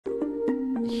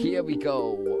Here we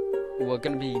go. We're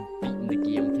gonna be beating the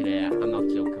game today. I'm not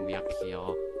joking, we actually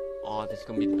are. Oh, this is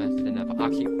gonna be the best thing ever.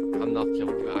 Actually, I'm not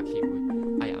joking,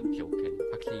 I am joking.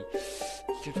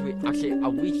 Actually, I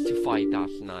reached to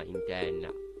 5-9, then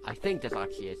I think this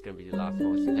actually is gonna be the last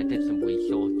one, since I did some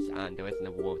research and there isn't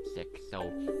a ward 6,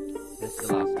 so this is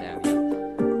the last area.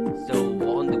 So, we're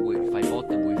on the roof. I bought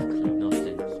the roof cleaner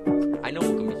since I know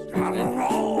we're gonna be struggling.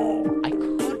 I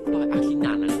could buy, actually,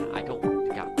 no, I don't want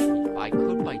to get these, I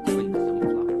could buy twin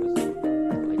sunflowers.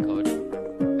 I could.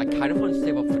 I kind of want to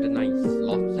save up for the nice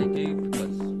slots I do,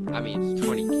 because, I mean, it's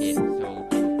 20k, so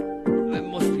it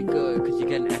must be good, because you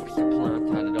get an extra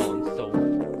plant added on, so,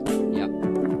 yeah.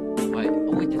 Right,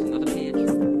 oh wait, there's another page.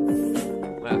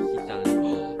 What else is done?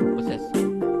 What's this?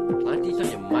 Plant these on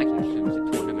your magnet shoes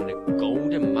and turn them into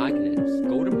golden magnets.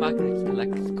 Golden magnets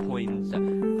collects coins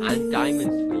and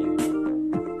diamonds for you.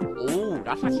 Oh,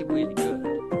 that's actually really good.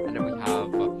 And then we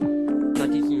have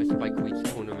plant these in your spike weeds,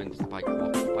 turn them into spike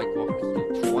rocks. Spike rocks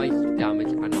do twice the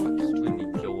damage and are extremely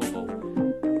durable.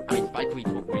 I mean, spike weeds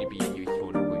won't really be used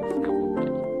on the roof now,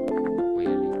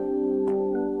 really.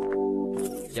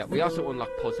 Yeah, we also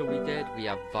unlocked puzzle we did. We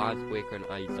have Vaz, Waker, and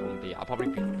iZombie. I'll probably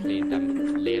be playing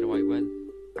them later, I will.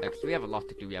 Because we have a lot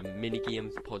to do. We have mini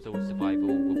games, puzzle, survival.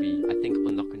 We'll be, I think,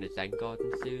 unlocking the Zen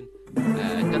Garden soon.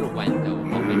 Don't know when though.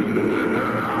 But I know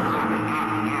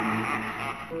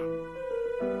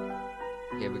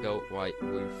here we go. Right,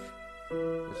 roof.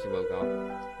 Let's see what we got.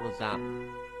 What's that?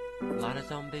 Ladder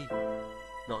zombie?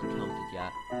 Not encountered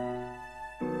yet.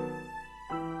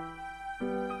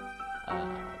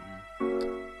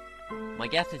 My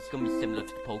guess is gonna be similar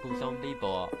to the Pogo zombie,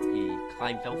 but he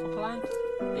climbs over plants.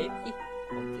 Maybe.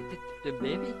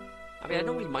 Maybe? I mean, I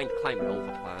don't really mind climbing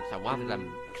over plants. I'd rather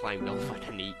them climbing over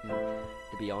than eating,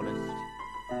 to be honest.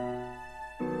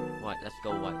 Right, let's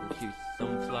go. Right, we'll choose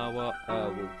sunflower.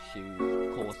 We'll choose,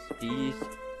 of course, these.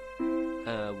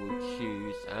 We'll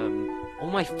choose, oh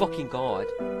my fucking god.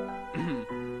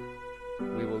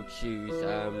 We will choose,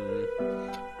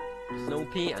 Snow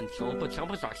Pea and Chomper.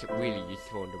 Chompers are actually really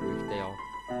useful on the roof, they are.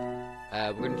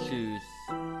 We're gonna choose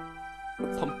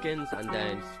pumpkins and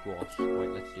then squash. Right,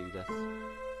 let's do this.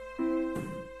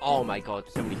 Oh my god,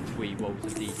 there's only 3 rows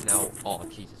of these now. Oh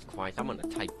Jesus Christ, I'm on a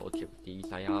tight budget with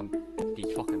these, I am.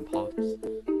 These fucking pots.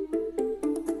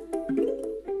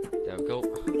 There we go.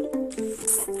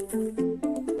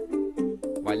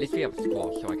 Right, at least we have a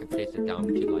squash so I can place it down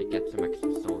to like get some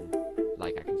extra sun.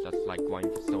 Like I can just like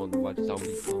grind for sun while the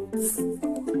zombies come.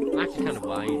 I'm actually kind of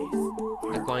right.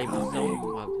 I grind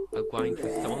for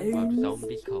sun while the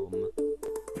zombies come.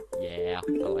 Yeah,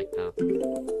 I like that.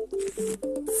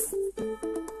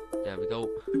 There we go.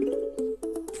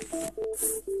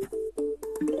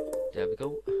 There we go.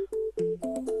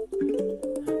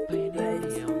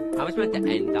 I was meant to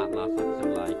end that last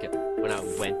episode like when I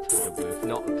went to the roof,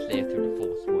 not play through the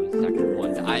first one, second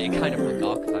one. I kind of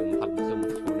forgot because I'm having so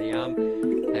much fun I am.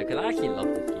 Because I actually love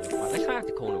this game. Let's try out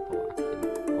the corner pro actually.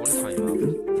 I want to try him out.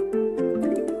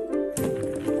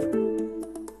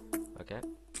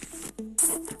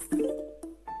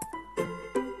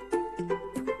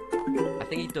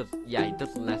 Yeah, he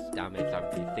does less damage. I'm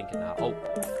really thinking that. Oh,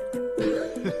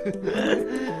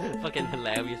 fucking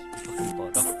hilarious, fucking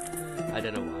bottom. I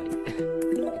don't know why.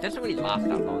 It doesn't really last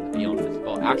that long, to be honest,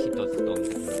 but it actually does stun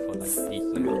people for like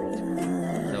decent amount.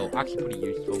 So actually pretty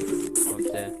useful, I would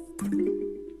say.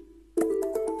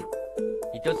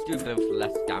 He does do a bit of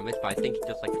less damage, but I think he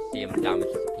does like the same damage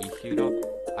as a pea shooter.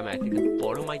 I mean, I think the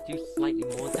bottom might do slightly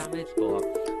more damage, but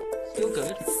still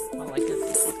good. I like it.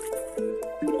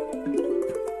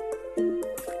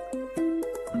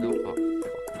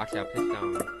 Actually, I'll piss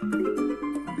down. There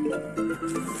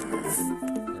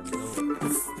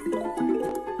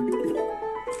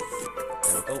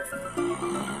we go.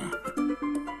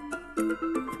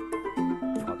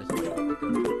 Oh, this is really good.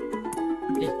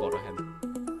 Please bother him.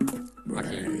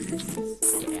 Actually,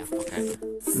 yeah, okay.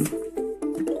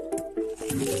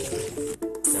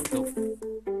 There we go.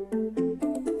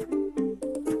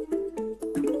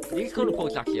 These corner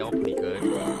posts actually are pretty good.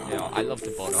 Yeah, I love the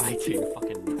bother. I do.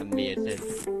 Fucking amazing.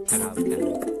 10 out of 10.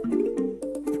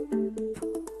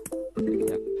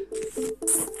 Yep.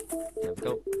 There we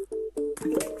go.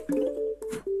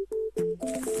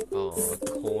 Oh,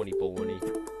 corny borny.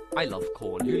 I love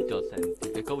corn. Who doesn't?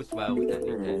 If it goes well with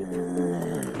anything.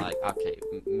 Like, okay,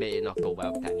 may not go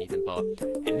well with anything, but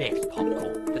it makes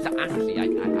popcorn. Does it actually? I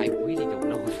really don't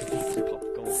know if it makes popcorn.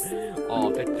 Oh,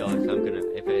 if it does, I'm gonna,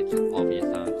 if it's obvious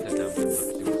answer, then I'm gonna look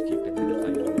super stupid in the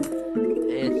title.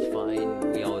 It's fine.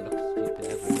 We all look stupid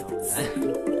every now and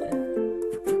then.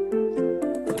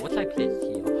 So what's I placed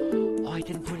here? Oh, I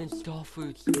didn't put in star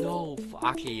fruits. snow.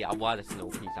 Actually, while the snow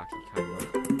piece actually kind of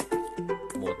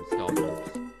more than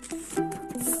Starbucks.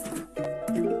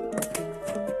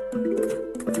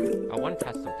 I want to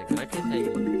test something. Can I place a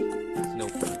snow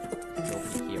piece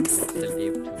here and still be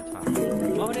able to attack?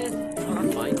 Oh, it is. Oh,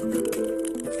 that's fine.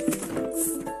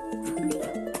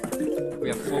 We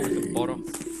have frozen butter.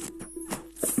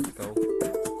 Let's go.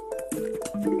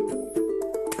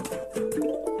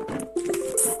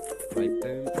 Right,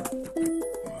 boom.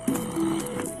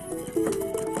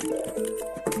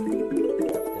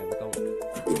 There we go.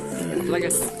 Like I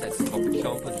said, Papa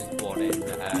Chomp was just brought in the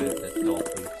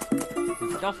starfruits. The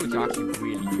starfruits are actually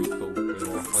really useful on the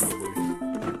roof.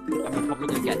 I'm probably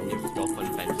going to get new stuff and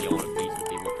eventually all of these will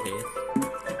be replaced.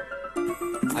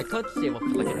 I could save up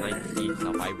for like a 90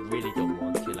 stuff, I really don't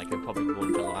want to. Like, I probably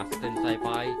want the last things I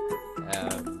buy.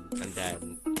 And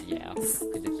then, yeah, because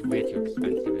it's way too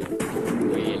expensive. It's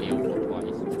really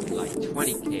overpriced. Like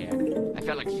 20k. I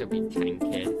felt like it should be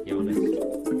 10k to be honest.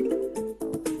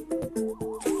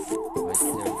 Right,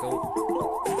 there we go.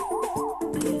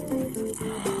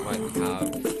 Right, we have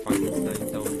Frankenstein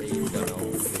zombie, don't know,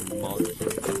 monster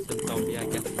custom zombie, I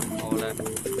guess you can call it.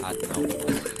 I don't know.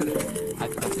 I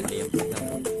forgot the name for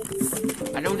that.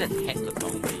 I know there's Hitler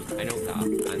zombie, I know that,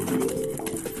 and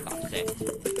that's it.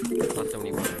 That's the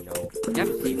only one I know. I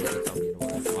haven't seen Hitler zombie in a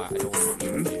while, so I don't want to do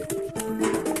it.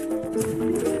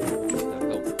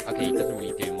 Okay, he doesn't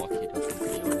really do much, he doesn't, to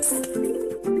be honest.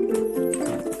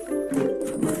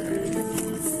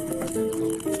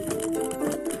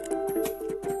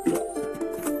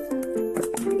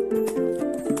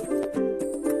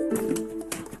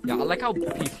 Yeah, I like how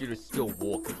PC still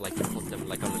walk if like you put them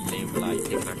like on a label, like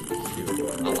they can actually shoot.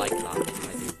 I like that,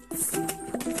 I do.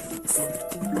 I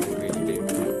really do.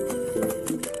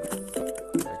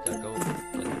 Right, there we go.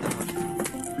 Like that.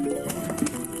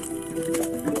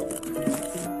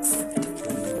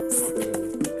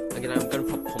 Again, I'm gonna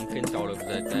put pumpkins all over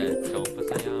the sofas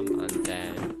I am, and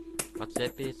then that's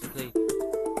it basically.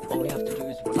 All we have to do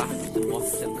is relax and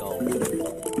watch them go.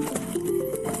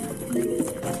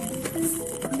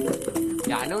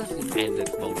 Yeah, I know there's an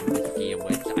endless mode in this game,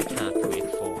 which I can't wait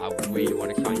for. I really want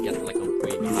to try and get like a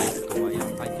really high score. I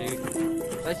do.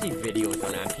 I see videos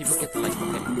on it, and people get to like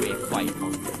fucking great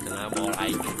 500s, and I'm all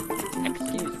like,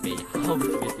 excuse me, how do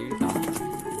you do that?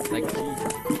 Like,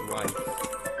 Jesus Christ.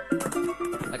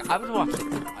 Like, I would watch it,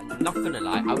 I'm not gonna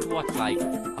lie, I would watch like a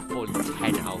full 10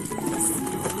 hours of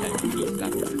someone do 10 piece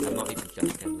levels. I'm not even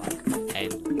joking, like,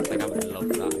 and like, I would love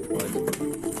that, I would.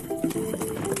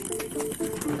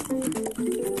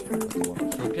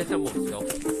 Get some more stuff.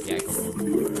 Yeah, come on.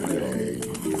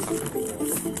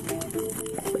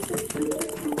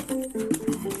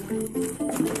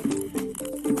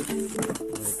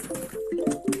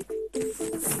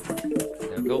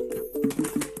 There we go.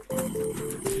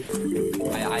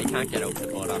 I can't get out the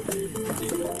border.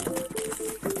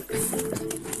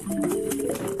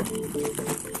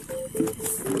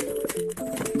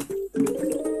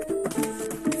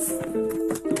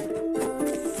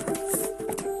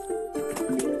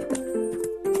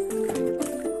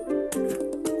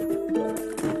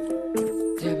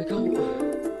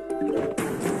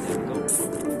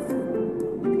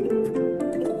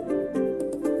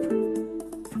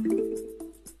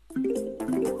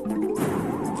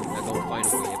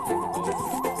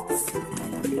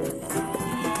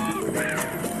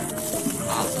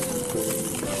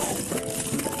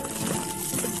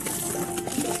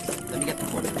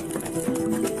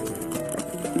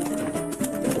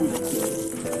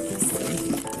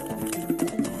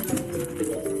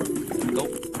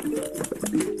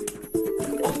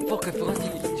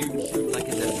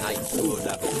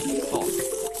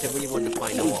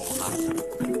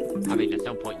 I mean, there's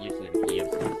no point using it here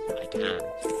since I can't.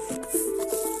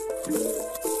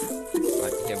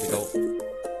 Right, here we go.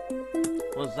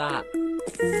 What's that?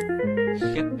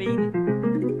 Ship bean?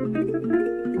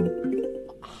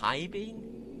 High bean?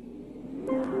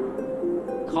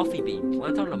 Coffee bean.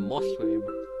 Plant on a mushroom.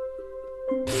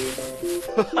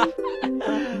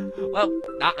 Well,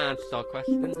 that answers our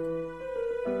question.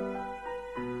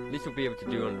 At least we'll be able to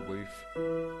do it on the roof.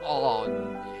 Oh,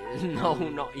 no,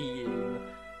 not you.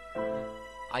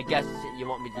 I guess you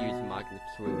want me to use magnet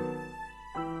through.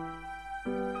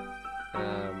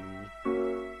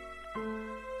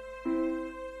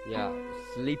 Yeah,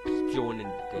 sleeps during the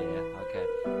day, okay.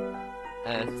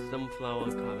 Sunflower,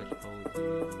 cabbage,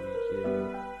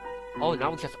 yeah. Oh,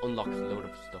 now it just unlocks a load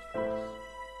of stuff for us.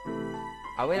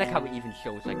 I really like how it even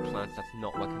shows like plants that's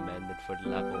not recommended for the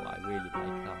level. I really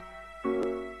like that.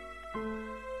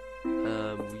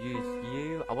 We'll use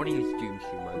you. I want to use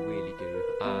Doomshoom, I really do.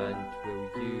 And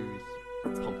we'll use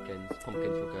Pumpkins.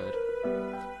 Pumpkins were good.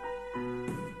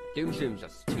 Doomsroom's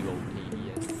just too OP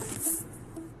here.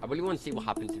 I really want to see what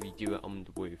happens if you do it on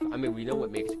the roof. I mean, we know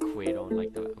it makes a crater on,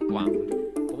 like, the ground.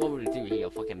 But what would it do here?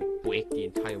 Fucking break the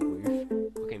entire roof?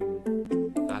 Fucking...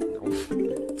 I don't know.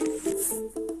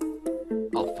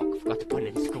 Oh, fuck. I forgot to put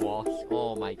in squash.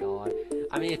 Oh, my god.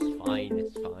 I mean, it's fine.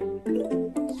 It's fine.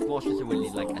 Squash isn't really,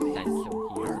 like,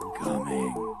 essential here.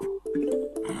 Coming.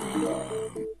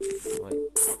 Right.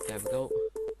 There we go.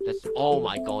 That's... Oh,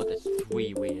 my god. There's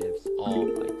 3 waves. Oh,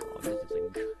 my god. This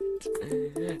isn't good.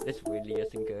 This really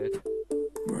isn't good.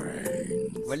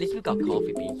 Brains. Well, at least we got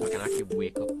coffee beans, so I can actually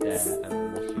wake up the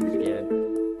mushrooms again.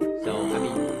 So, I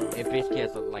mean, it basically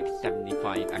has like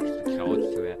 75 extra charge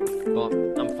to it. But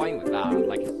I'm fine with that.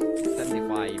 Like, 75,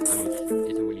 I mean,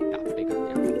 isn't really that big of a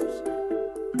difference.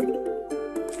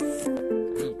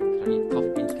 Can I eat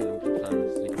coffee beans? Can I eat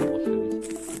plants? Sleeping mushrooms?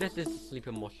 This is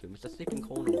sleeping mushrooms. It's a sleeping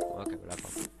corner. Okay, whatever.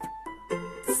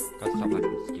 Gotta stop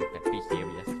acting stupid. Be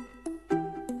serious.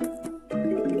 There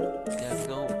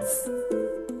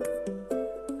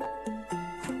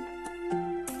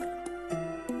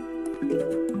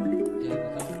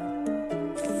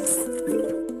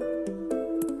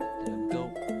we go.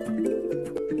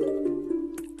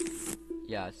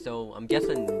 Yeah, so I'm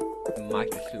guessing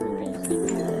Magnitude will be useful.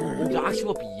 That actually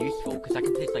will be useful because I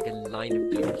can place like a line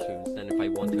of doom shrooms, then if I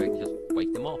want to I can just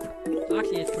wake them up. So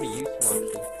actually it's pretty useful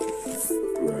actually.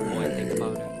 The more I think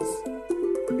about it.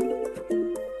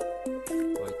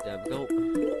 Right, there we go. There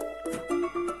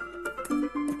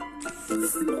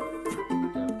we go.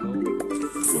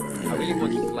 I really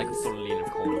want to like suddenly in a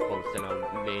corner post and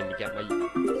I'll mainly get my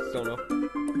sun up.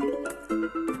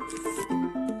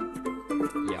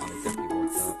 Yeah, I definitely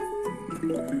want that.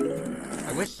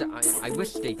 I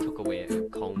wish they took away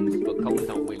cones, but cones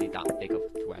aren't really that big of a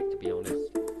threat to be honest.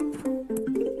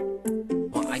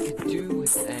 What I could do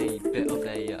is a bit of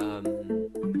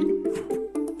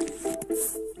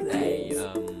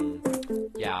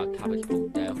yeah, cabbage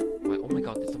pulp there. Right, oh my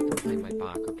god, there's something behind my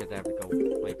back. Okay, there we go.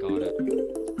 I got it.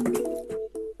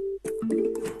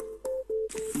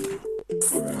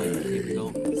 Right, here we go.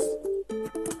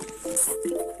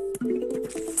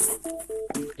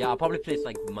 Yeah, I'll probably place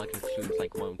like magic shrooms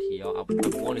like around here. I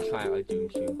want to try out a doom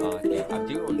shroom, but yeah, I'll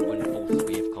do it on when force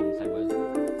wave comes, I will.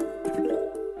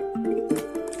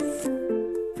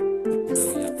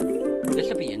 So yeah, this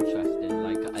should be interesting.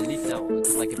 Like at least now,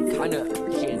 like it kind of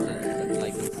changes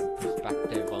like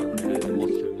perspective on the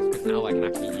mushrooms, because now I can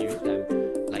actually use them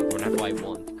like whenever I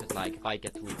want. Because like if I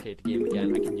get to replay the game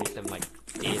again, I can use them like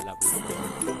A level. So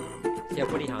yeah,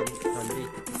 pretty handy.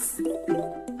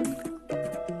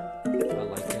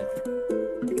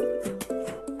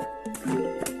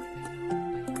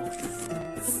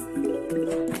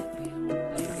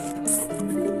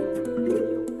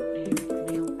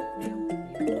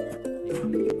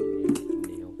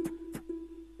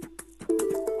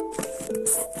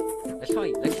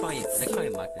 Let's try a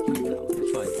magnitude now.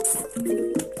 Let's try it.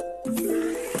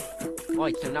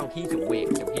 Right, so now he's awake,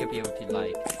 so he'll be able to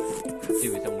like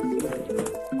do his own stuff, you know.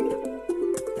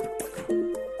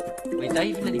 Wait, is there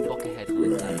even any bucket heads on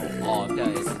this level? Oh, there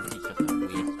is. He's just a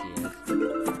waste, he is.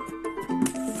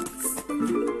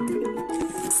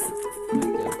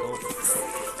 Right, there we go.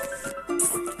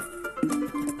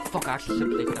 Fuck, I actually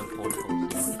should place down phone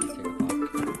calls here. Take it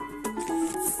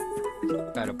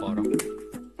back. Better bottom.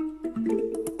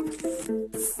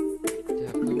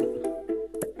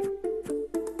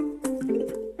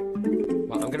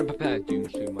 I'm gonna prepare a doom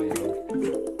shroom my own.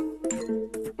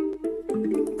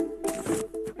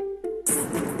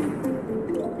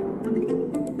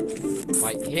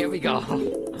 Right, here we go.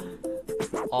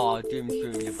 Oh, doom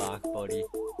shroom, you're back, buddy.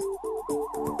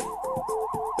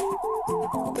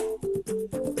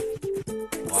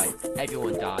 Right,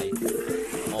 everyone die.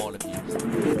 All of you.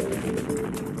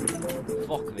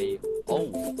 Fuck me. Oh,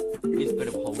 there's a bit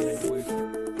of a hole in the roof.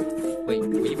 Wait,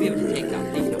 will you be able to take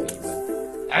that? Please tell me you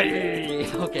will. Hey!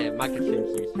 Okay,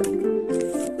 Magnitude's useful.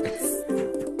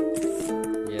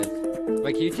 Yes.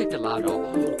 Wait, can you take the ladder?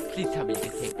 Oh, please tell me you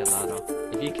can take the ladder.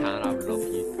 If you can, I would love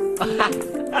you.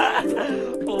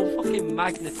 Oh, fucking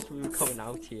Magnitude coming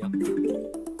out here.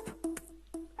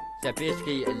 So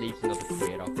basically, it leaves another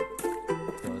crater.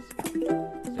 So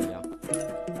yeah.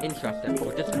 Interesting.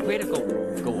 Oh, does the crater go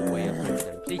away or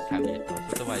something? Please tell me it does,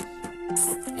 otherwise it's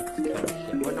kind of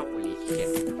shit. Well, not really shit.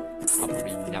 I'll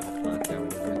probably never plant there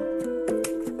anyway.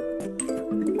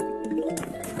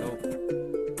 There we go.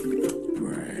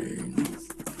 Brains.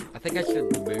 I think I should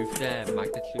remove the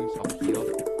magnitudes up here.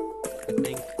 I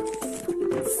think.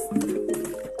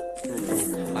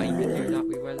 Kind of do that,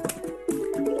 we will.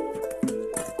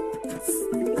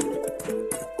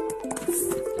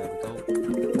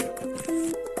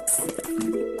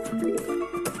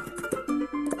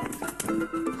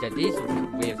 These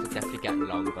waves are definitely getting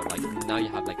longer. Like now you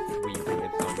have like 3 waves on now.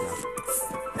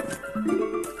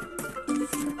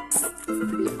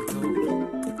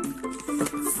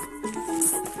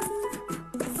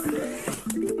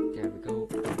 There we go.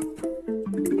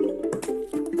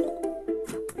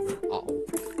 Uh-oh.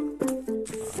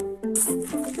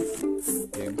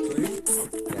 There we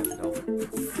go.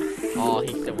 Oh,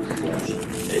 he's so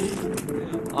cute.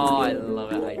 Oh, I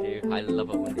love it, I do. I love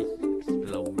it when they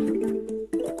explode.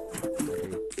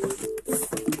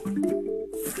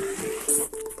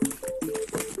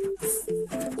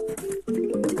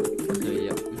 So,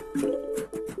 yeah.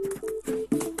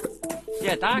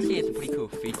 Yeah, that actually is a pretty cool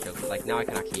feature. Like, now I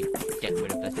can actually get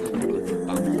rid of this.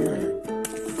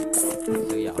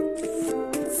 So, yeah.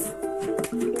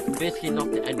 Basically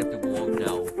not the end of the world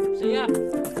now. So, yeah.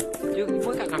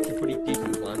 We're getting actually pretty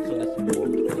decent plans on this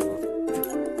world.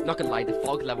 Not gonna lie, the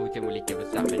fog level didn't really give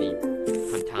us that many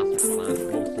fantastic plans.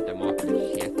 Most of them are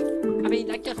pretty shit. I mean,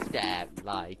 like just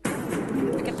like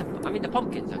I guess the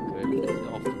pumpkins are good. That's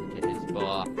often it is,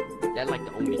 but they're like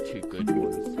the only 2 good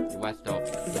ones. The rest are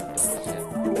shit.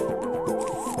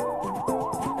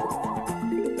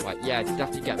 Right, yeah, it's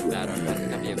definitely getting better. I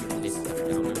think I'll be able to play stuff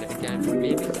down on it again,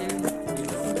 maybe soon.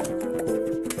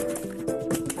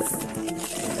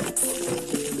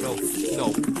 No.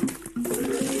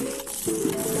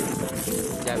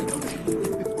 There we go.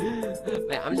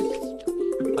 Man,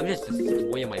 I'm just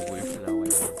destroying my roof now.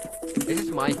 This is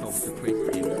my home to Chris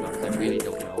Games, I really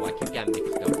don't know. I keep getting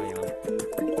mixed up.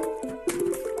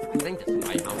 I think this is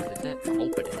my house, is it? I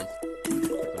hope it is.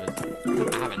 Because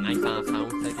I have a nice ass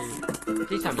house, I do.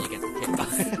 Please tell me you get the tip.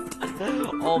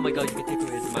 Oh my god, you can take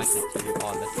away this magnet too.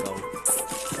 Oh, let's go.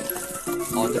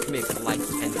 Oh, this makes life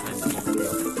 10 times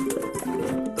easier.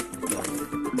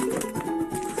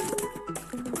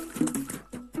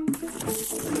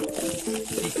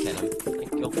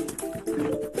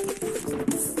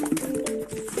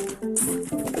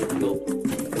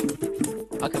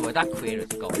 Okay, well that queer is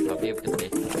gone, so I'll be able to make it.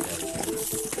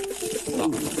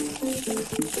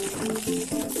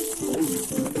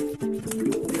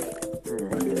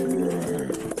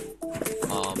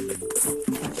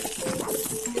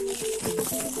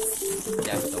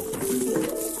 Yeah, so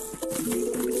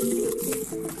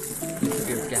just to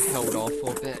be able to get held off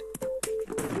for a bit.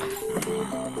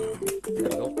 There we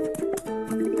go.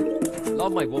 A lot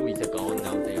of my worries are gone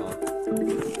now, they are.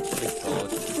 Thank God.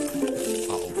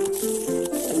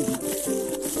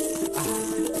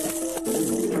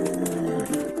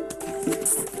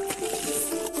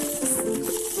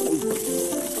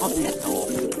 I'm pissed off.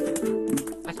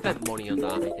 I spent money on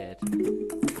that, I did.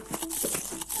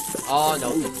 Oh no,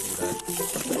 this is good.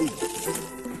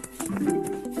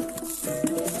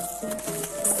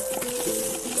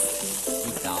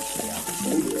 Eat that, yeah.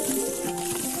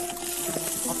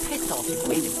 I'm pissed off, you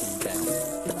waited for me there.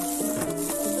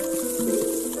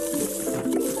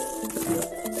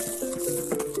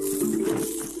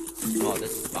 Oh,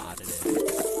 this is bad, it is.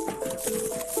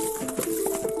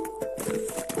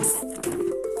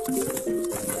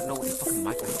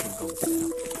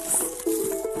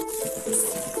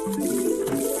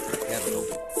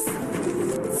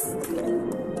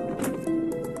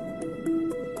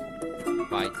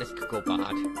 Right, this could go bad.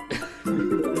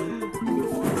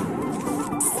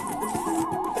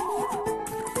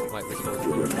 Right, which road?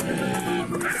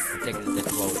 I'm taking this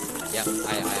road. Yep, I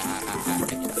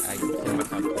consider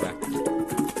myself correct.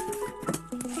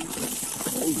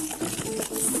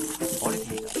 What if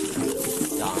he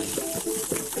dies?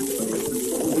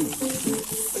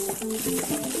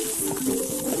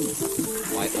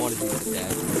 Right, all of you are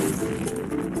dead.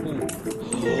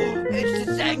 Ooh. It's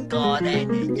the Zen God in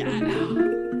the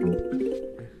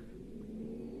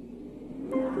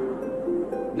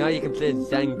Now you can play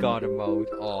Zen Garden mode.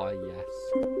 Oh yes.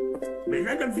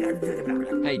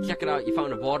 Hey, check it out. You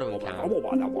found a watering can.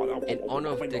 In honor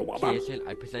of the occasion,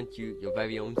 I present you your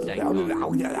very own Zen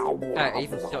Garden. I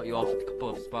even start you off with a couple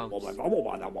of sprouts. Go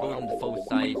on the full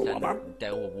size and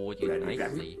they'll reward you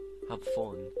nicely. Have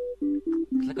fun.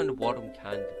 Click on the watering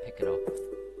can to pick it up.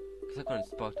 Click on the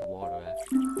sprout to water it.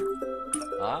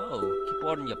 Oh, keep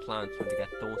watering your plants when they get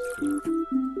thirsty.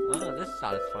 Oh, this is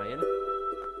satisfying.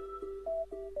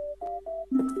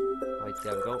 Right,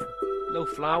 there we go. No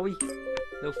flowery.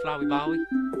 No flowery bowery.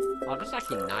 Oh, that's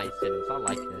actually nice, isn't it? I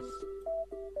like this.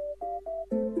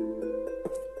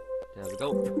 There we go.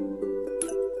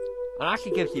 And it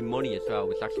actually gives you money as well,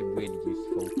 which is actually really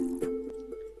useful.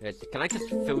 Yes, can I just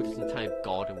fill this entire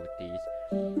garden with these?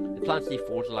 The plants need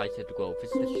fertilizer to grow.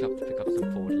 Visit the shop to pick up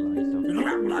some fertilizer.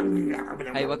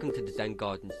 Hey, welcome to the Zen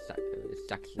Garden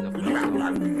stacks enough.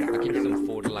 I'll give you some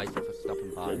fertilizer for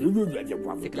stopping by.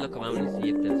 Take a look around and see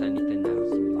if there's anything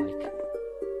else you like.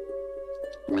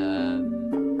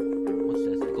 What's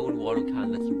this? The golden water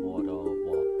can let you water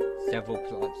several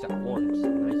plants at once.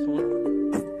 Nice one.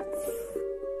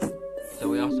 So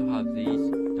we also have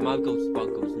these. The marigold spot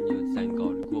goes in your Zen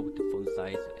garden, grow with the full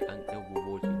size, and it will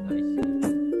reward you nicely.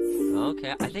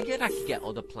 Okay, I think you'd actually get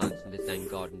other plants in the Zen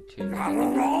garden too. You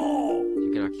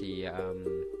can actually,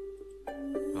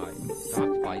 right, don't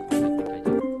have to buy them, I think I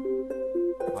do.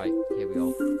 Right, here we go.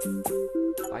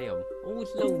 Buy them. Oh,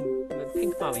 it's little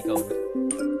pink marigold.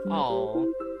 Oh,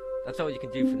 that's all you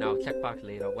can do for now. Check back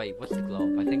later. Wait, what's the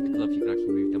glove? I think the glove you can actually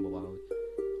move them around.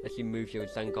 Let you move your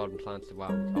Zen garden plants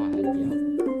around. Oh, hell yeah.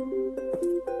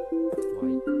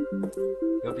 Right.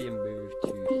 You're being moved to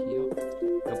here.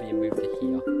 You're being moved to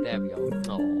here. There we go.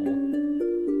 Oh.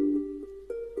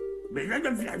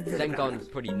 Zen garden's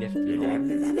pretty nifty.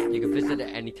 You can visit it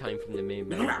any time from the main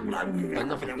menu. But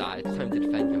enough of that. It's time to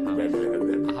defend your house. I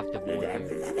have to warn you.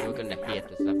 You're gonna hate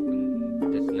this level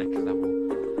and this next level.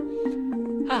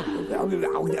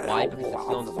 Why? Because it's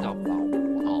non-stop.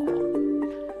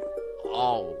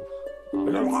 Oh. I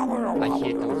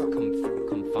hate those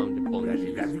confounded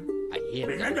bungees. I hate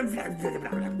them.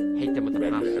 Hate them with a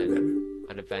passion.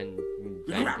 And a vengeance.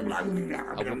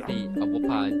 A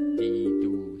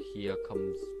whoop-a-dee-doo. Here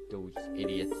comes those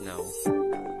idiots now.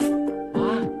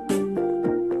 What?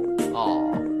 Oh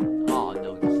no,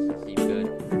 this doesn't seem good.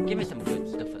 Give me some good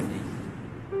stuff at least.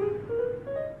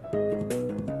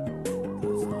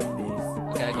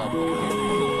 Okay, I got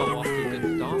off to a good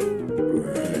start.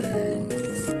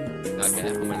 Okay,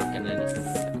 am I not getting anything?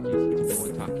 I'm using some more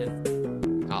attacking.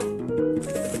 Oh,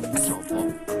 that's not fun.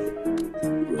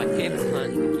 My favorite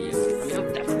plant in the game. I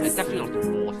mean, it's definitely not the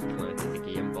worst plant in the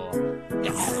game, but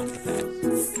definitely not the best.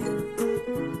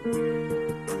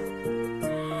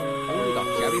 Oh, we got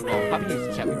cherry bomb. I haven't used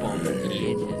cherry bomb for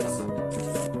ages.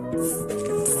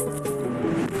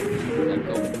 There we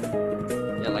go.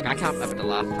 Yeah, like I can't remember the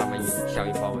last time I used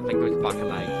cherry bomb. I think it was back in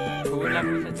like 2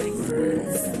 levels, I think. Not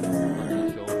too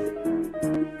sure.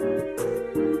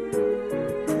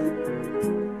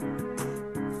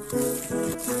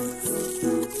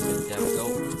 There we go.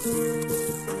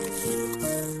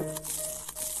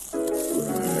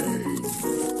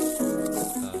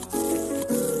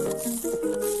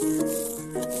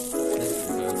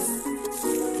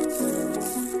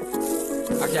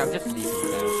 Actually, I'm just leaving it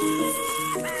there.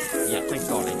 Yeah, thank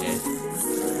God I did.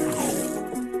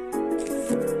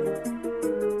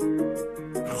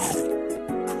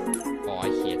 Oh, I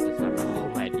hate this level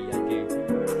already, I do.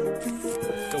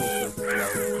 So slow. There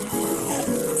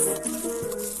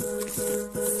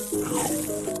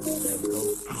we go.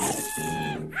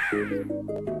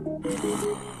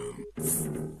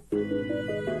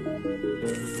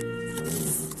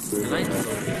 Can I just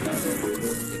go through that?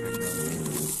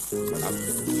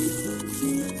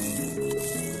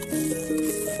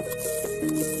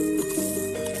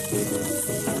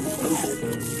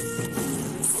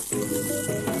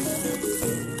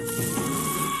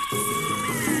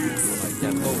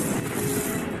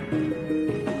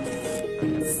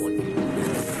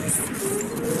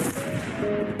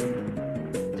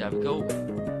 There we go.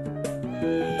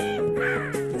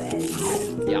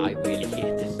 Yeah, I really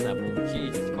hate this level.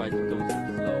 Jesus Christ, it goes so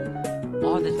slow.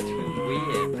 Oh, there's 2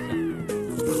 waves.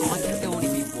 Why can't there only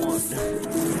be one?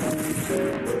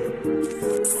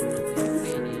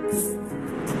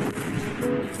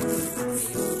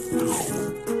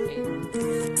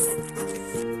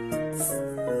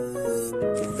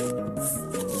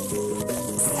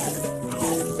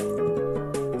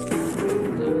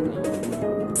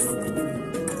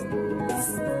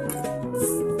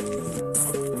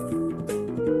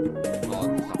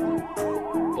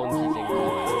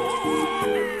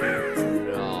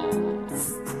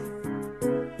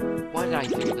 I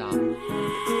do that?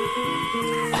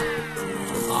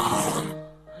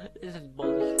 This is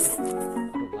bullshit. I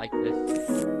don't like this.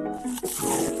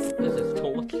 This is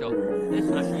torture. This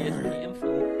actually is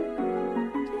painful.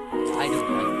 I don't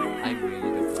like it. I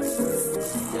really don't like it.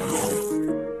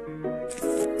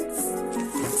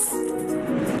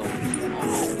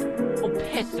 Oh,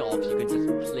 piss off. You can just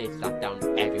place that down.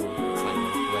 Everyone can climb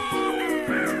onto it.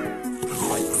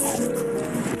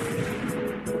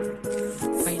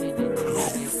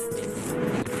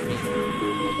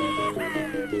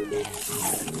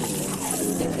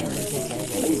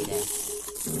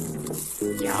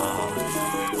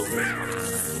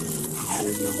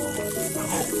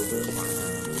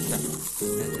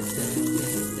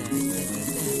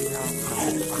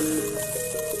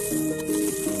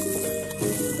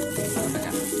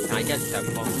 Can I get that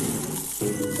bomb?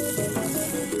 Piss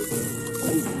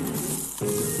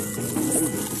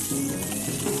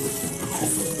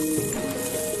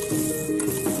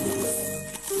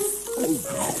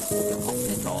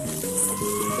off.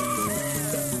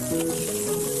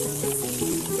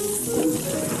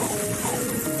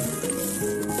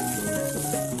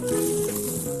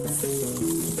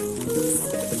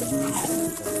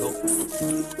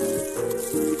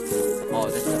 Oh,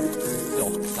 this is so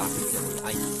sucks.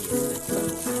 I hate this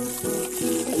level.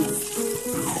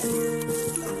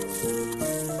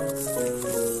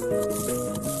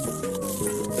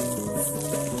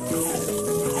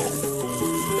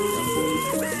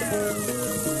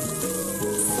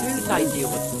 Whose idea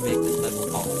was to make this level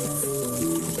hard?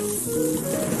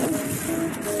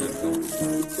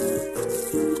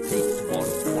 Takes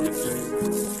one of you.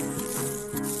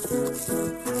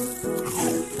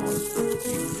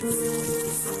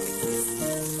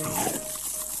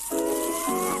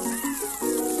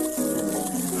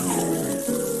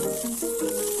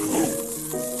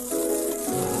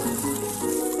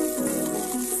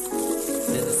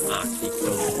 This is actually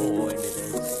so boring, it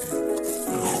is.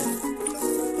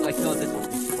 I thought this would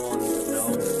be fun, but no.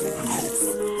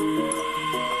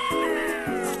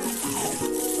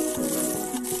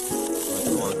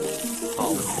 Come on.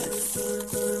 Oh.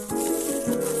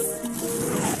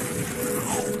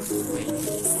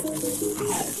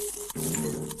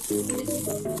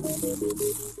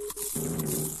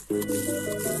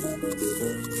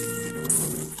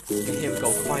 Here we go,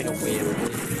 final wave.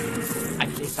 I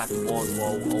think that's one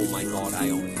wall. Oh my god, I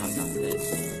always have that thing.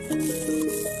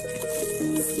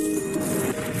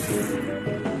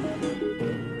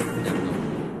 There we go.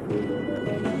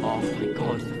 Oh my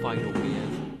god, it's the final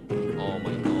wave. Oh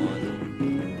my god.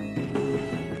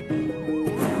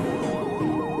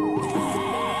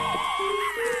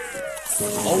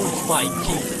 Oh my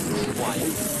Jesus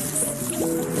Christ.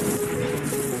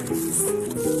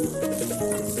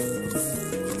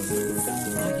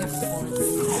 Oh, you have to follow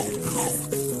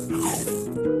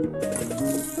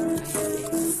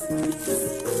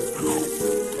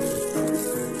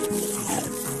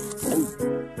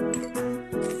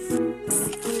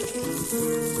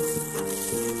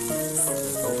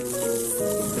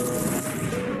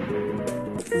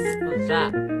What's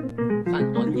that? Is that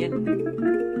an onion?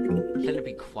 Shouldn't it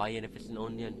be quiet if it's an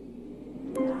onion?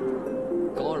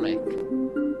 Garlic.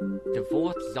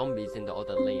 Devote zombies into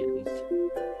other lands.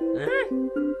 Huh?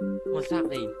 What's that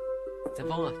mean?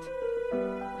 Devote.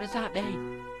 What does that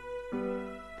mean?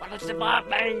 What does devote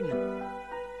mean?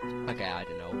 Okay, I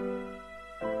don't know.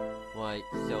 Right,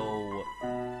 so...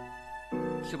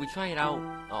 should we try it out?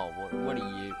 Oh, what are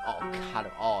you? Oh,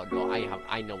 God. Oh, no,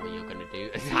 I know what you're gonna do.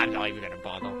 I'm not even gonna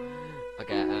bother.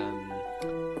 Okay,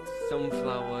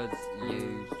 sunflowers,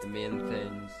 use the main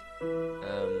things.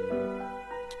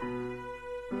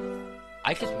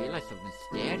 I just realized something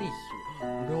scary.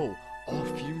 No, oh,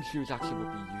 fume shoes actually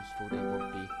would be useful. They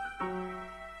would be.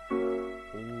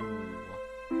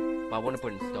 Ooh. But I want to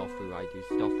put in starfruit. I do.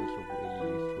 Starfruits are really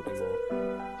useful. They will.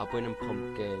 I'll put in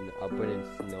pumpkin. I'll put in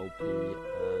snow pea.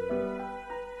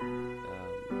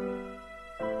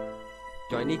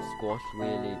 Do I need squash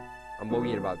really? I'm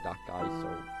worried about that guy, so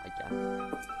I guess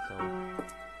so.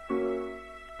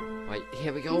 Right,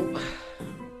 here we go.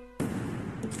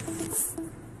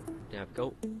 There we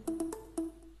go.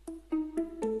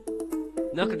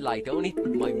 Not gonna lie,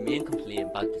 my main complaint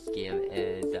about this game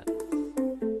is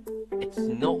it's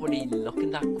not really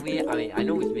looking that great. I mean, I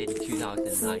know it's made in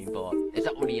 2009, but it's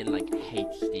not really in like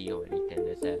HD or anything,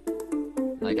 is it?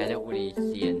 Like, I don't really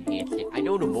see it in HD. I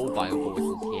know the mobile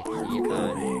version is HD,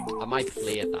 and I might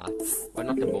play that. But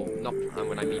not the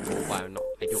when I mean mobile,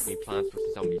 I don't mean Plants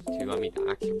vs Zombies 2, I mean the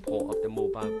actual port of the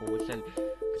mobile version.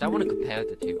 Because I want to compare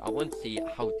the two. I want to see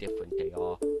how different they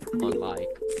are on,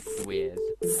 like, ways.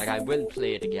 Like, I will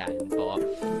play it again, but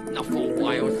not for a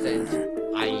while since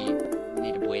I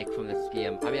need a break from this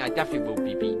game. I mean, I definitely will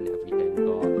be beating everything,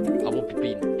 but I won't be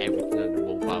beating everything on the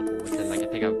mobile version. Like, I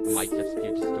think I might just do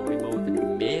the story mode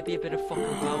and maybe a bit of fucking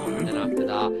around, and then after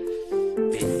that,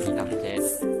 basically that's it.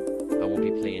 I won't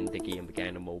be playing the game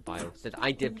again on mobile. So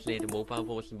I did play the mobile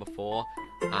version before,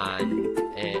 and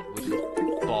it was just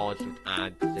bars with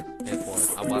ads.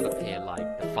 I'd rather pay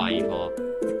like the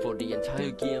 $5 for the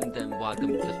entire game than rather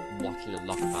than just watching a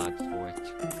lot of ads for it.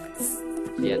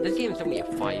 So yeah, this game is only a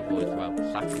 $5 as well.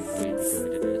 It's actually really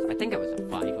good. It is. I think it was a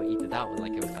 $5 either that or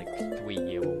like it was like €3.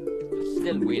 It's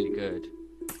still really good.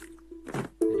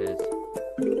 It is.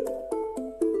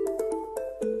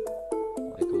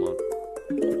 Right, come on.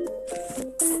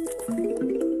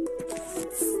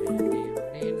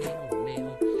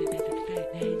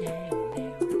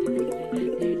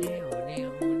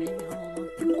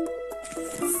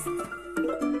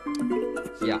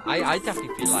 I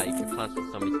definitely feel like Plants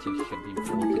vs Zombies 2 should be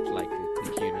ported to like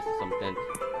computers or something.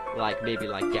 Like maybe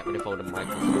like get rid of all the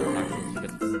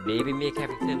microtransactions, maybe make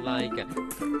everything like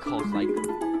cost like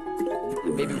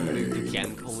maybe remove the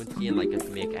gem currency and like just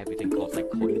make everything cost like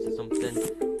coins or something.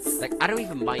 Like I don't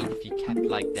even mind if you kept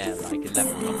like their like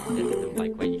level up system,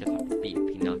 like where you just have to beat a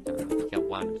peanut and like, you get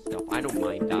random stuff. I don't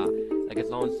mind that. Like as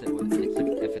long as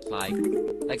if it's like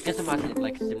just imagine it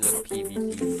like similar to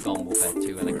PvZ Modern Warfare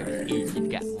 2, and like if it's easy to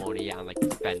get money and like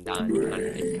spend that and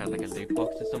it's kind of like a loot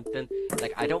box or something.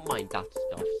 Like I don't mind that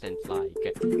stuff since like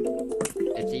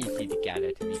it's easy to get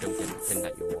it if you don't get the thing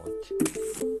that you want.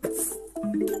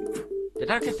 Did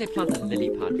I just say plant a lily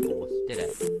pad force? Did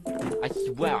it? I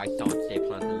swear I saw it say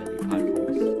plant a lily pad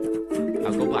force.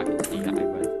 I'll go back and see that I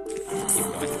will.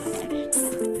 Even though I didn't see it.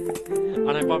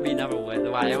 And I probably never will.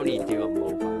 Though I only do on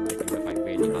mobile, I do if I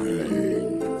really have to.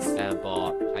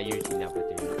 But I usually never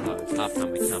do because half the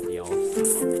time I can't be off.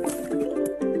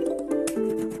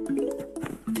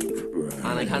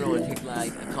 And I kind of want to take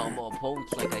like a couple more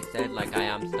points, like I said, like I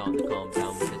am starting to calm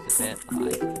down with this a bit.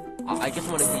 Like, I just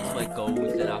want to reach my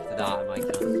goals, and after that I might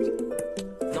just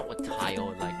not retire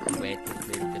or like quit,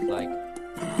 maybe just like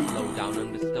slow down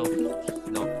on the stuff, just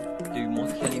not do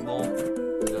much anymore.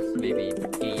 Just maybe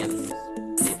games,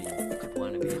 maybe a couple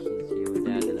animations here and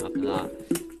there, and after that,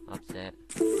 that's it.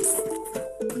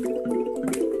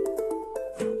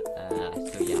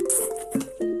 So yeah.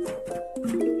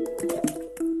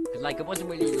 Like it wasn't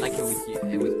really like it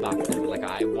was back then, like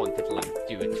I wanted to like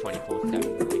do it 24/7,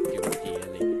 like do it daily.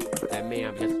 Me,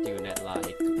 I'm just doing it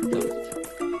like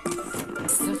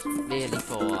just really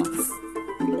for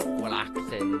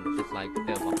relaxing, just like a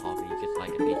bit of a hobby, just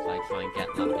like at least like try and get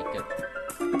like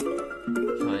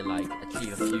try and like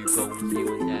achieve a few goals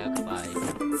here and there. Cause, like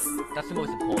that's the most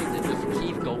important thing, just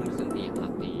achieve goals and be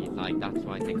happy. Like that's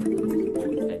what I think is the most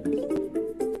important thing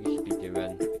you should be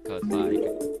doing, because like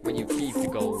when you achieve the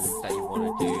goals that you want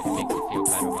to do, it makes you feel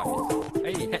better about yourself.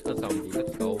 Hey, hit the zombie,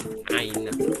 let's go.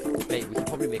 Mate, we should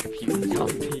probably make a few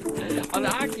zombies. I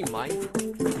actually might.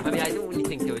 I mean, I don't really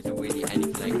think there was really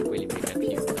anything I could really make a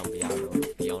few zombie out of,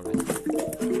 to be honest.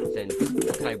 Since,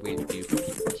 what can I really do to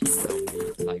keep a few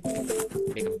zombies? Like,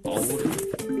 make them bold?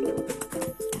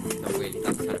 Not really,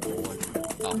 that's kind of boring.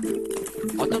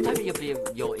 Oh, don't tell me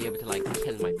you're able to, like,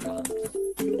 kill my plants.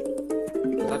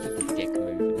 That's just a dick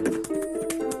move, isn't it?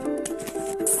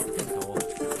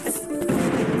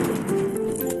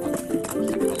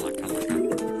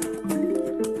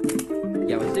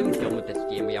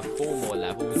 We have 4 more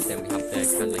levels, then we have the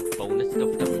kind of like bonus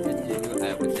stuff that we can do,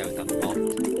 which I was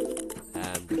unlocked.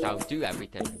 Which I'll do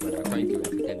everything, but I'll try and do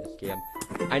everything in this game.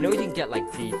 I know you can get like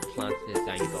these plants in the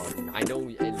Zen Garden. I know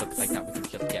it looks like that we can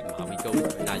just get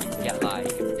Marigolds, but now you can get like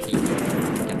peach,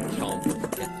 get charms,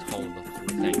 get tongs in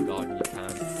the Zen Garden, you can.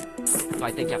 So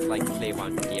I think you have to like play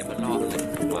around the game a lot, and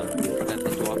like come around the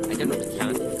swap. I don't know if you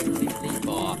can completely,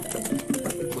 but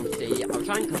we'll see. I'll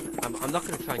try and I'm not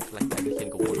going to try and collect every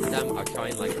single one of them. I'll try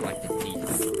and like collect a decent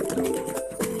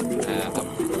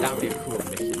that would be a cool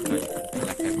mission, trying to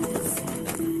collect every single one of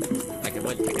them. Like it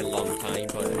might take a long time,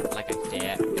 but like I say,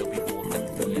 it'll be worth it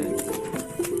for the end.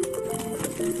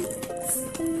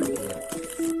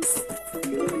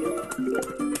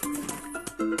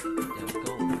 There we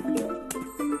go.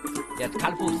 Yeah, the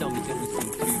California zombies don't seem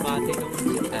too bad, they don't.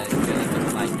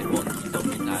 Just like the ones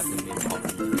zombies that have the main problem.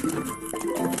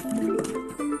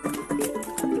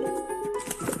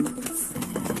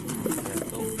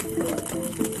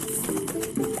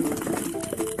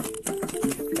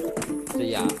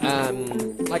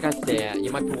 Like I say,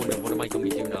 you might be wondering what am I going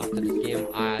to be doing after this game.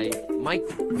 I might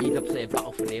either play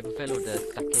Battle for Neighborville or the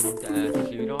second shooter,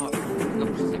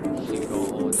 not the second shooter,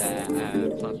 or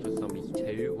the Plants vs Zombies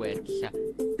 2, which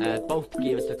both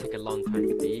games will take a long time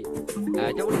to beat.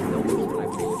 I don't really know which one I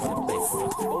really want to play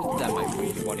first. Both of them I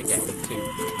really want to get into,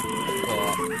 but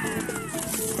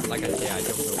like I say, I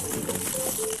don't know which one.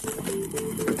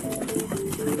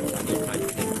 I need time to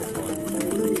think which one.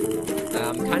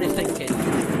 I'm kind of thinking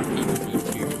PvZ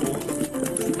 2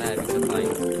 because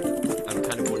like, I'm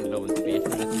kind of one low in space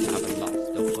and I have a lot of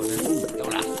stuff on it. Ooh,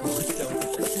 don't ask for my stuff.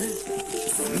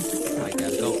 Right,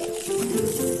 there we go.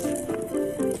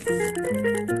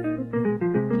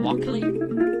 Broccoli?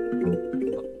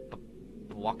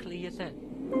 Broccoli, is it?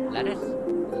 Lettuce?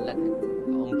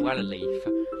 Umbrella leaf.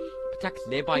 Protects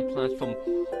nearby plants from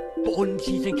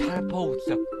bungees and catapults.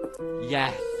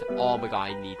 Yes. Oh my god,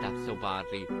 I need that so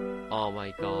badly. Oh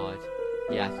my god.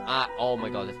 Yes. Oh my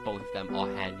god, it's both of them. Oh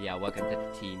hell yeah, welcome to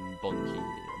the team Bungie.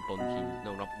 Bungie.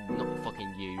 No, not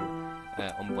fucking you.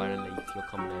 Umbrella Leaf, you're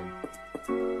coming in.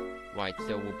 Right,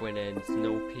 so we're bringing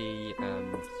Snoopy,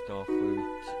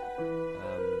 Starfruit,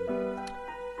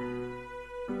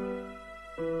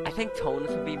 I think toners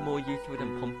would be more useful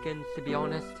than pumpkins, to be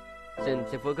honest.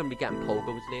 Since if we're going to be getting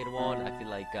pogos later on, I feel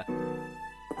like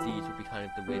these would be kind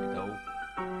of the way to go.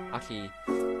 Actually,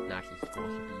 squash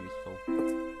would be useful.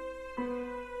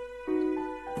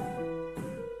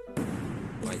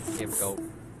 Right, here we go.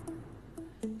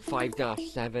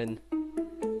 5-7.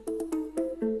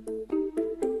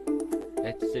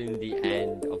 It's soon the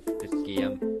end of this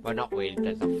game. Well, not really,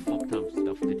 there's a fuck ton of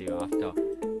stuff to do after.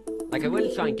 Like, I will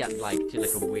try and get, like, to,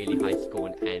 like, a really high score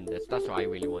and end this. That's what I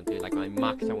really want to do. Like, my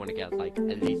max, I want to get, like,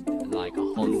 at least, like,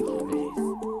 100 of these.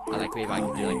 And, like, maybe I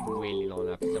can do, like, really long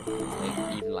episodes.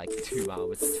 Like, even, like, 2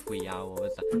 hours, 3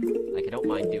 hours. Like, I don't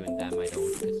mind doing them, I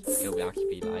don't. Because it'll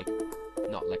actually be, like,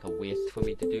 not, like, a waste for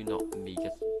me to do. Not me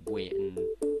just waiting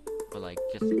for, like,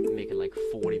 just making, like,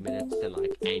 40 minutes and,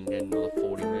 like, ending another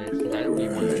 40 minutes. Because I don't really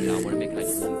want to do that. I want to make, like,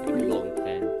 one big long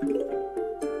thing.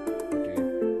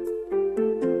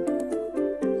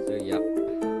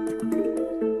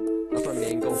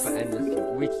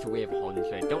 Reach to wave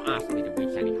 100. Don't ask me to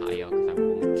reach any higher, because I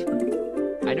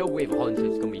won't. I know wave 100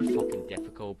 is going to be fucking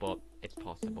difficult, but it's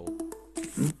possible.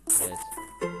 Yes.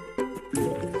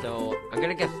 So, I'm going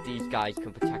to guess these guys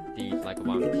can protect these like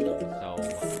around team, so...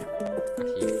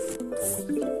 Actually,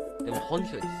 the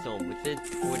 100 some, which is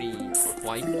pretty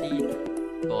pricey,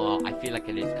 but I feel like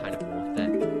it is kind of worth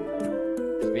it.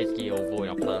 It's basically avoid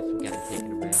our plants from getting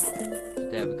taken away. So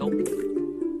there we go.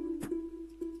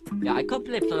 Yeah, I could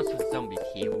play Plants vs Zombies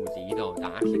Heroes either.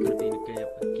 That actually could have been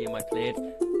a game I played.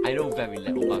 I know very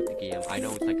little about the game. I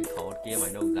know it's like a card game, I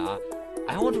know that.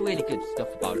 I heard really good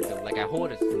stuff about it though. Like, I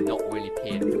heard it's not really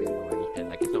pay to win or anything.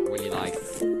 Like, it's not really like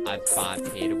as bad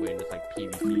pay to win as like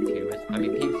PvC 2 is. I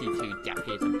mean, PvC 2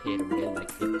 definitely isn't pay to win.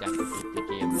 Like, they definitely keep the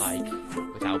game like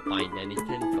without buying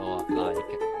anything, but like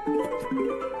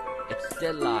it's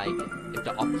still like if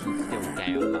the option's still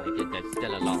there, like there's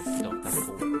still a lot of stuff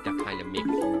that kind of makes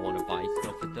you want to buy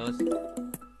stuff. It does,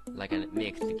 like, and it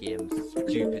makes the game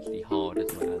stupidly hard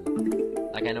as well.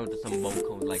 Like, I know there's some mode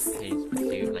called like pays for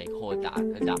two, like heard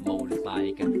that mode is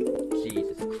like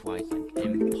Jesus Christ, like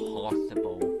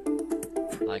impossible.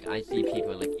 Like, I see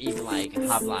people like even like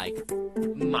have like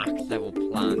max level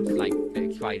plants, like they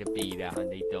try to be there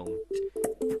and they don't.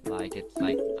 Like, it's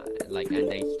like and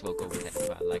they struggle with it as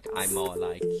well. Like, I'm more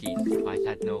like, Jesus Christ,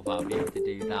 I know I'll be able to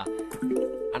do that.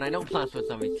 And I know Plants vs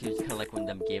Zombies 2 is kind of like one of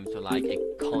them games where like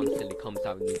it constantly comes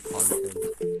out with new content.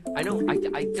 I don't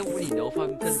really know if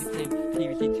I'm going to be playing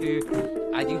PvC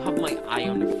 2. I do have my eye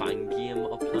on the fan game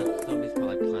of Plants vs Zombies, called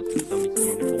like Plants vs Zombies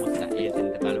Universe, that is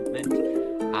in development.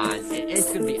 And it is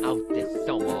going to be out this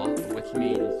summer, which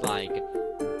means like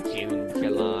June,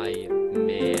 July,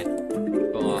 May.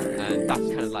 But that's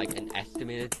kind of like an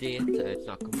estimated date, it's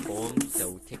not confirmed,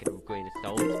 so take it with a grain of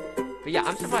salt. But yeah,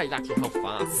 I'm surprised actually how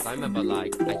fast, because I remember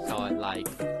like, I saw it like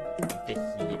this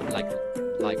year,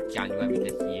 like January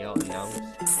this year announced,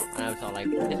 and I was all like,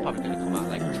 it's probably going to come out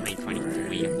like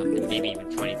 2023 or something, maybe even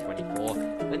 2024.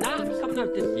 And now it's coming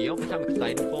out this year, which I'm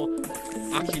excited for.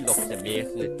 Actually looks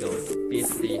amazing, it does.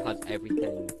 Basically has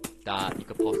everything that you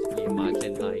could possibly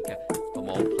imagine, like from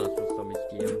all Plants vs Zombies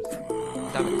games.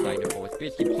 I'm excited for. It's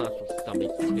basically Plants vs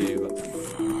Zombies 2,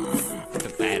 the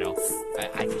better.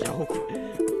 I joke.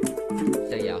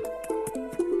 So yeah,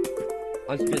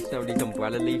 I'm spacing out these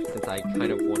Umbrella Leaves since I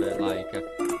kind of want to like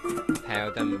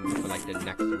prepare them for like the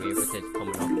next wave which is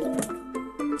coming up.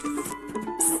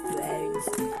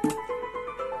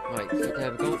 Right, so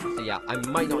there we go. So yeah, I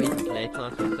might not even play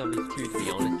Plants vs Zombies 2 to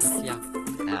be honest with you.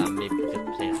 Maybe just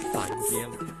play a fun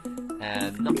game.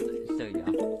 So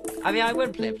yeah. I mean, I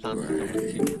wouldn't play Plants vs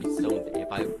Zombies 2 to be someday,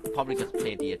 but I'd probably just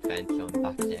play the adventure and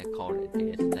that's it, call it a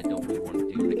day, since I don't really want to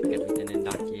do like everything in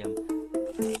that game.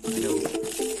 You know.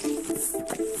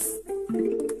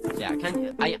 Yeah,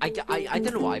 I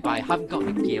don't know why, but I haven't gotten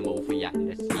a game over yet in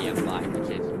this game, like, which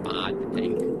is mad to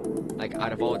think. Like,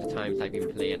 out of all the times I've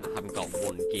been playing, I haven't got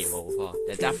one game over.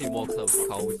 There's definitely more close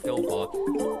calls still, but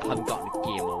I haven't gotten a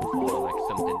game over, like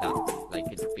something that, like,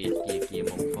 is basically a game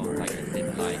over. Like, I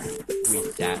didn't, like,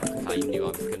 reset because I knew I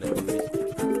was gonna lose.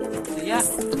 So yeah,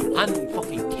 I'm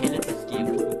fucking killing this game,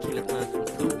 fucking killing Plants vs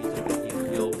Zombies over here,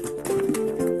 yo.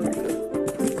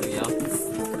 So yeah.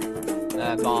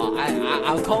 But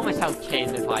I'll call myself king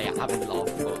if I haven't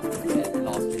lost, but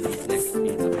lost in these next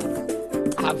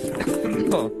games. I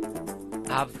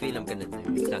have a feeling I'm gonna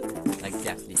lose, like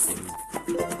definitely soon.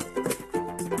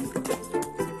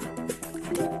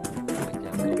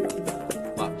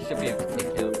 Well, should be able to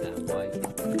take care of them, right?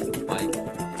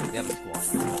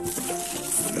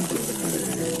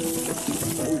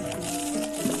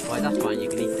 that's fine, you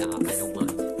can eat that, I don't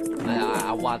mind.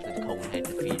 I wanted Conehead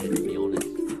defeated, to be honest.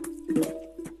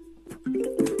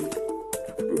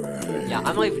 Yeah,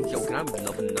 I'm not even joking, I would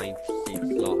love a 9th seed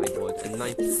slot, I would. A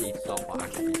 9th seed slot would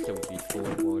actually be so beautiful,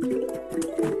 it would.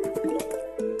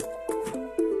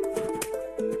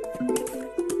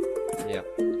 Yeah.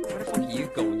 Where the fuck are you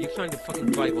going? You're trying to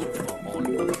fucking drive over all of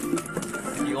us.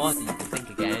 If you are, you can think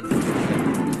again.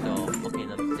 So,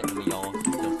 fucking, I'm sitting with yours,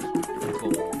 just go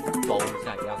balls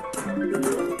at ya.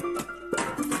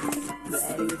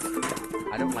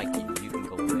 I don't like you, you can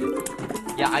go away.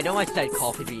 Yeah, I know I said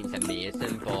Coffee Bean's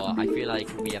amazing, but I feel like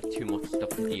we have too much stuff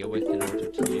to deal with in order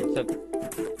to use it.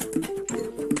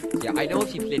 Yeah, I know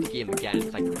if you play the game again,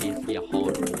 it's like basically a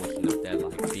hard version of their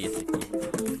life, basically.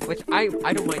 Which I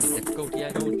don't mind the difficulty, I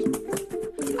don't.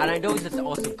 And I know there's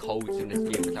awesome codes in this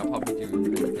game, which I'll probably do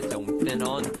its own thing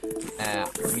on.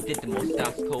 We did the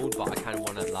mustache code, but I kind of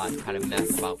want to like kind of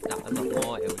mess about that a lot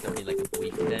more. It was only like a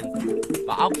brief thing,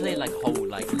 but I'll play like whole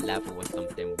like level or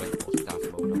something with mustache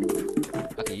mode on.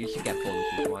 Okay, you should get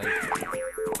bonuses, right?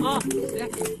 Oh,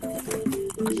 sick!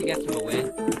 Actually, get him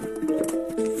away.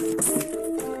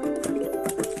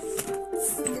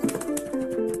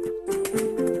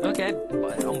 Okay,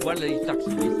 but Umbrella is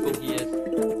actually useful here.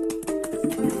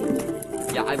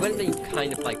 Yeah, I will be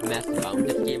kind of like messing around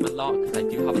this game a lot because I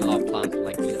do have a lot of plans for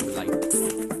like little like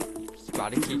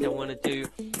strategies I want to do,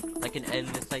 like an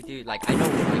endless I do. Like I know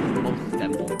like most of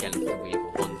them won't get into wave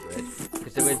 100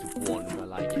 because there is one where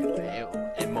like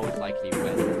it most likely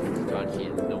will strategy a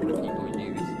lot of people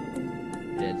use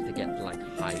is to get to like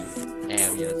high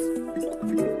areas.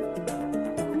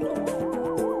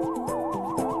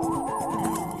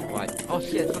 Right. Oh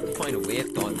shit! I have to find a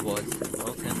wave thought it was.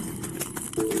 Okay.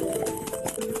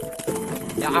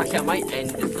 Yeah, actually, I might end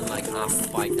this in like half a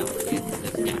fight down here to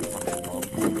this game fucking long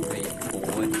way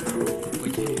forward.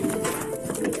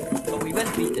 But we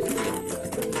went beat this game.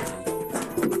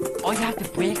 Oh, you have to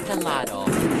break the ladder.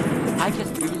 I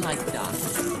just realized that.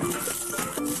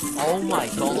 Oh my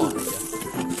god.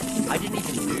 I didn't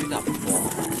even do that before.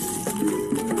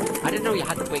 I didn't know you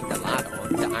had to break the ladder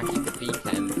to actually defeat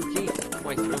him. Jesus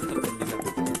Christ, what's up with you?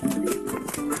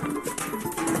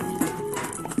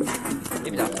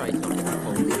 Maybe I'll try something.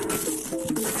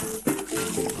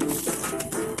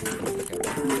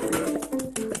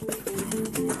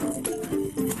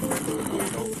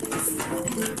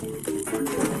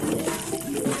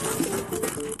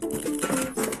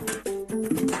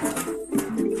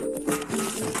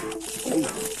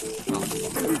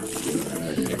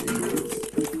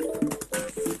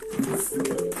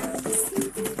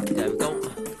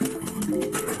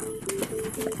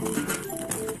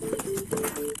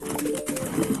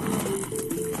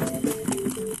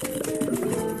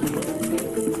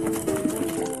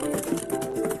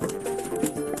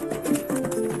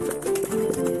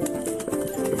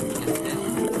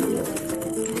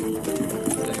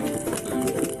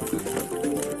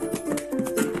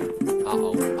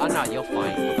 Oh no, you're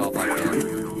fine. We'll go back there. I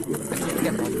need to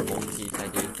get lots of monkeys, I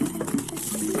do.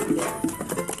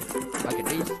 Like,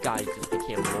 these guys just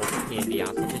became more pain in the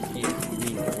ass in this game. We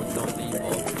would not be even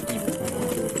more.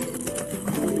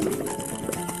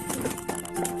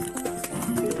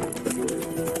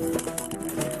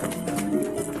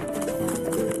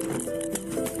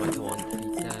 Might go on to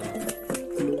beat them.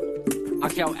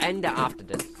 Actually, I'll end it after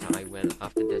this. I will,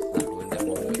 after this level, and then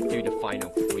we'll do the final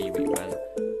 3 we will.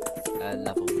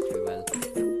 Level which we will.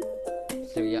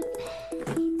 So yeah.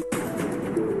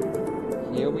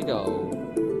 Here we go.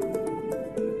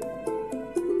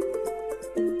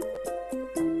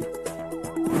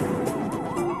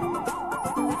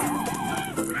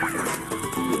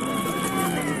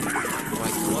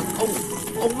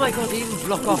 Oh my god, they even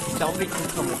block off zombies from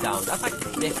coming down. That's like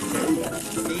sick.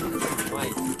 Jesus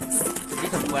Christ.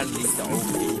 These are well least OP.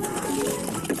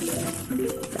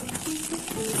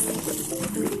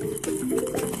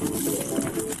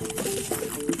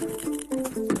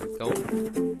 Go.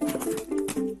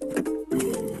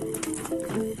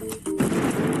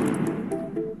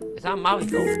 Is that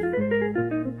Marigold?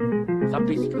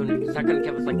 Is that gonna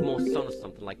give us like more sun or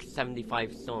something, like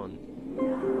 75 sun?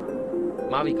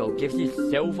 Marigold gives you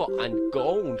silver and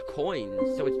gold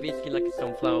coins, so it's basically like a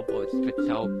sunflower, but it spits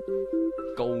out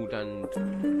gold and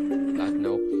I don't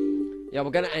know. Yeah,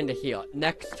 we're gonna end it here.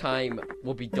 Next time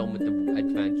we'll be done with the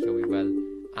adventure, we will,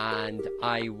 and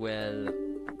I will.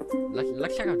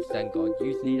 Let's check out Zen God.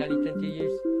 You need anything to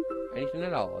use? Anything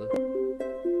at all?